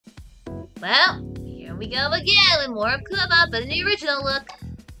Well, here we go again with more Akuma, but in the original look.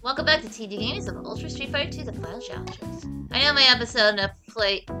 Welcome back to TD Games of Ultra Street Fighter 2, the final challenges. I know my episode of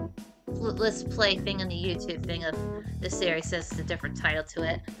Let's Play thing on the YouTube thing of this series says it's a different title to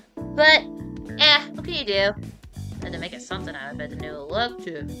it. But, what can you do? And to make it something out of it, the new look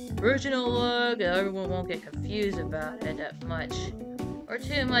to original look, everyone won't get confused about it that much. Or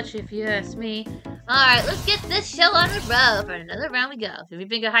too much if you ask me. Alright, let's get this show on the road. For another round we go. Did we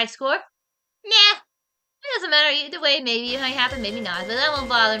pick a high score? Nah. It doesn't matter either way, maybe it might happen, maybe not, but that won't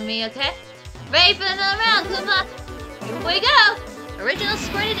bother me, okay? Ready for another round, Kuma? Here we go! Original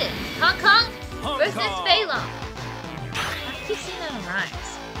squirted in. Hong Kong versus Fei Long. I keep seeing that on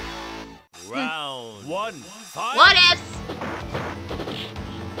rhymes. Round one, fight! What ifs?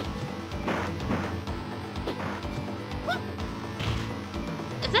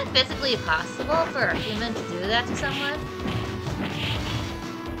 Is that physically possible for a human to do that to someone?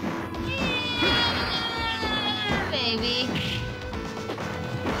 Maybe.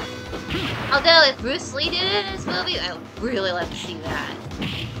 Although if Bruce Lee did it in his movie, I would really like to see that.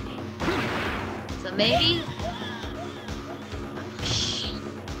 So maybe...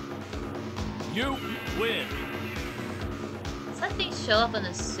 You win. Does that thing show up in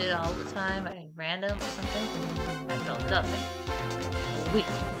the suit all the time? At random or something? I felt nothing.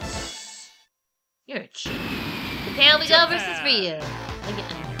 Weakness. You're a cheat. Japan we go versus Ryu.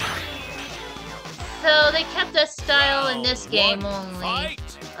 Again. So they kept the style in this game only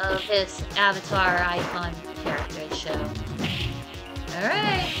of his avatar icon character show.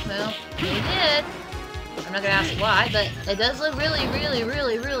 Alright, well, they did. I'm not gonna ask why, but it does look really, really,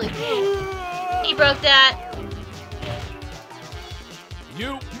 really, really cool. He broke that.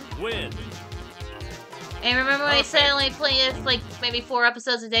 You win. And remember when I said I only play this like maybe 4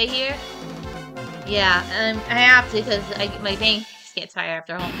 episodes a day here? Yeah, and I have to because my veins get tired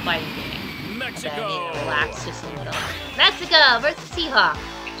after a whole fighting game. Mexico. I need to relax just a little. Mexico versus Seahawk.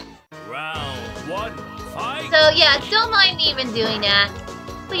 Round one, fight. So yeah, don't mind me even doing that.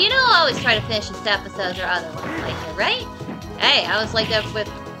 But you know I always try to finish these episodes or other ones like that, right? Hey, I was like that with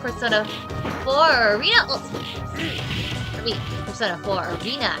Persona 4 Arena Ultimate. I mean, Persona 4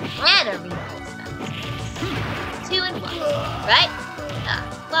 Arena and Arena Ultimate. 2 in 1, right?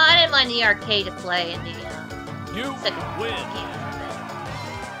 Well, I didn't mind the arcade to play in the second win. Game.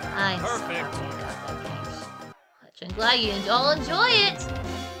 I'm Perfect. sorry about that game. I'm glad you all enjoy it.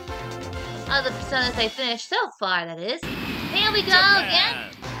 All the personas I finished so far, that is. Here we go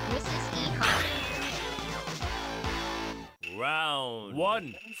again. This is E-Con. Round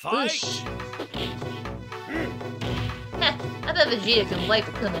one, fight. I bet Vegeta can wipe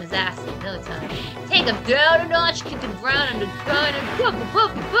Akuma's ass in no time. Take him down a notch, kick him ground and gun and boom,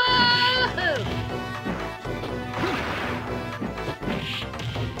 boom, boom, boom.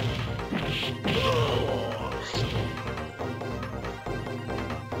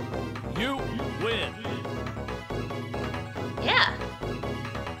 You win. Yeah.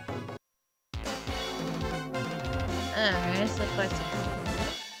 Alright, so question.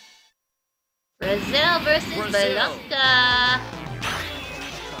 Brazil versus Blanca.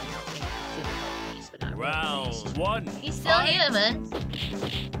 Round one. He's still human.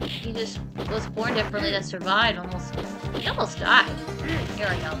 He just was born differently to survive. He almost died. Here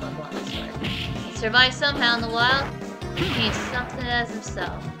I go, blah, blah, blah, story. He survived somehow in the wild. He needs something as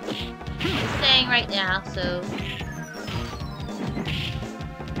himself. He's saying right now, so...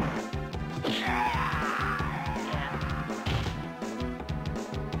 Yeah.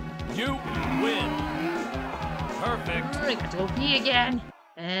 You win. Perfect. I got to go pee again.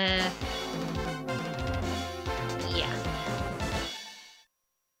 Yeah.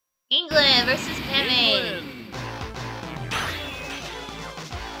 England versus Peme.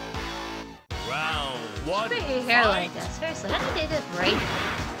 Round one. Look at your hair like that. Seriously, how did they do right?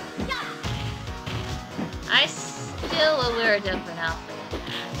 I still will wear a different outfit than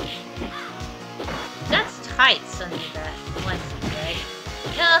that. That's tights under that onesie, right?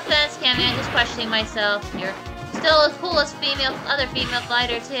 No offense, Cammy, I'm just questioning myself. You're still as cool as other female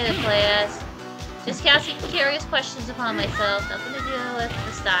fighter too to play as. Just casting curious questions upon myself. Nothing to do with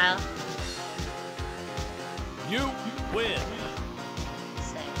the style. You win.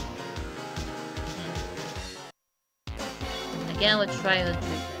 Again with trial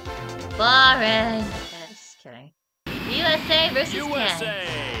treatment. Boring. Just kidding. USA versus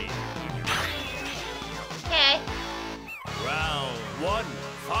USA. Okay. Round one,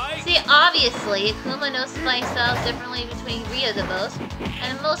 fight. See, obviously, Akuma knows myself differently between Ryu the most,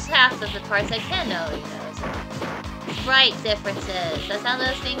 and most half of the parts I can know he knows. Sprite differences. That's how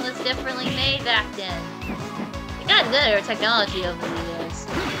those things was differently made back then. It got better technology over the years.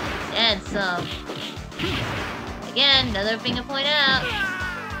 then some. Again, another thing to point out.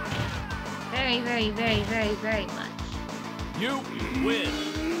 Very, very, very, very, very much. You win.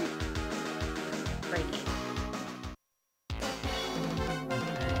 Breaking.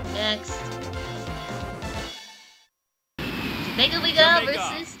 Next. Jamaica we go Jamaica.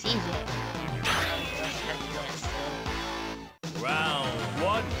 versus TJ. Round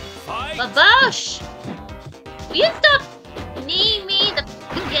 1, fight. Babosh! Will you stop me, the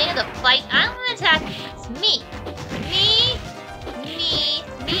beginning of the fight? I don't want to attack you. It's me. Me.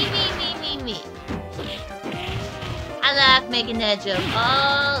 I like making that joke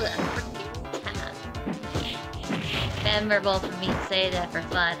all the freaking time. Memorable for me to say that for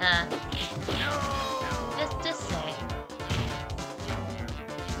fun, huh? Just say.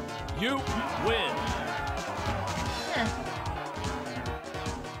 You win.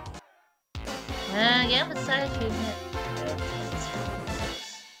 Yeah, but side treatment.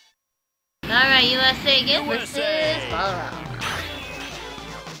 Alright, USA again versus Balaram.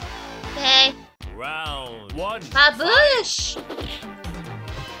 Okay. Round 1, Babush!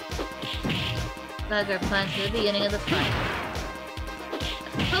 Bugger punch at the beginning of the fight.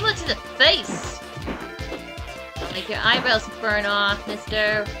 Akuma to the face! Don't make your eyebrows burn off,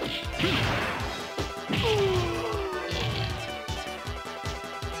 mister.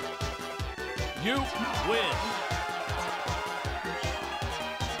 You win.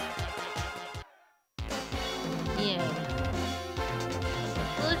 Yeah.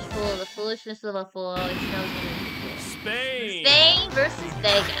 The foolishness of a fool always knows what it is. Spain versus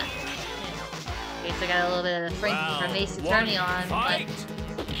Vega. Okay, so I got a little bit of Frankie from Ace Attorney on. Fight.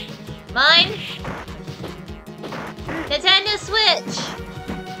 Mine! Nintendo Switch!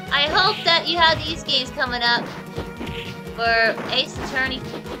 I hope that you have these games coming up for Ace Attorney,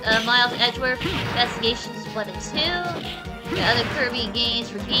 Miles Edgeworth, Investigations 1 and 2. The other Kirby games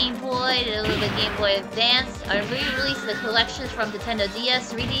for Game Boy, and a little bit Game Boy Advance are re-releasing the collections from Nintendo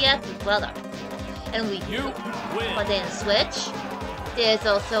DS, 3DS, as well. And we want the Switch. There's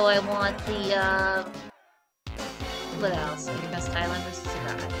also, I want the, what else? Best Thailand versus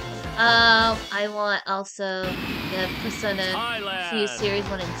Sakurai. I want also the Persona Q Series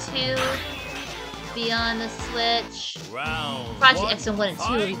 1 and 2 be on the Switch. Project X 1 and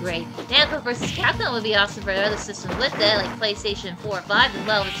 2 would be great. Namco vs. Capcom would be awesome for other systems with it, like PlayStation 4 or 5 as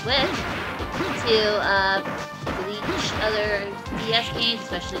well as Switch. To Bleach, other DS games,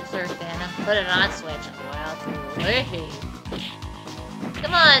 especially Surf Phantom. Put it on Switch. Wow,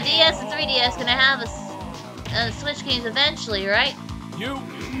 come on, DS and 3DS gonna have a Switch games eventually, right? You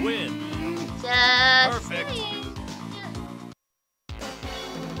win. Just Perfect. saying.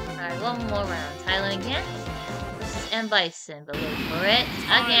 Alright, one more round. Thailand again. This is M. Bison, but wait for it.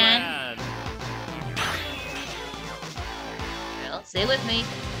 Again. Well, stay with me.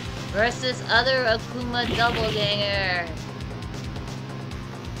 Versus other Akuma doppelganger.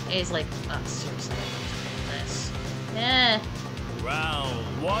 He's like, oh, seriously. This. Yeah. Round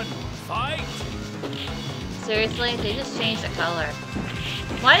 1, fight. Seriously? They just changed the color.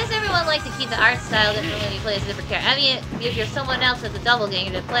 Why does everyone like to keep the art style different when you play as a different character? I mean, if you're someone else that's a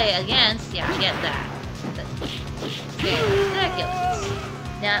doppelganger to play against, yeah, I get that. But it's very ridiculous.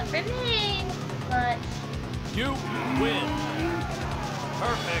 Not for me, but... You win.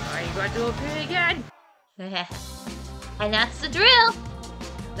 Perfect. Are you going to appear again? And that's the drill!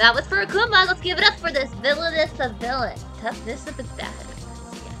 That was for Akuma. Let's give it up for this villainous of villain. Toughness of the bad.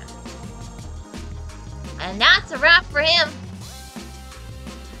 Yeah. And that's a wrap for him.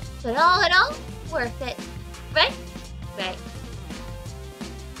 But all in all, worth it. Right? Right.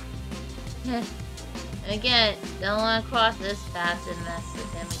 Again, don't want to cross this path and mess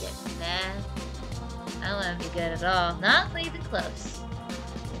with him again. Nah. I don't want to be good at all. Not even close.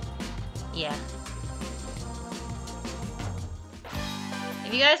 Yeah.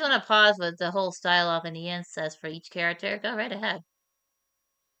 If you guys want to pause what the whole style off in the end says for each character, go right ahead.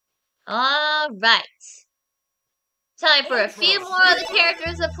 Alright. Time for a few more of the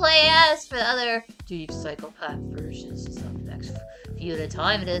characters to play as for the other deep psychopath versions. So the next few at a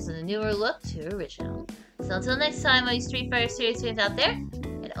time it is in a newer look to original. So until next time, all you Street Fighter series fans out there,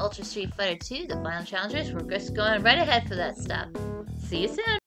 and Ultra Street Fighter 2, the final challengers, we're just going right ahead for that stuff. See you soon!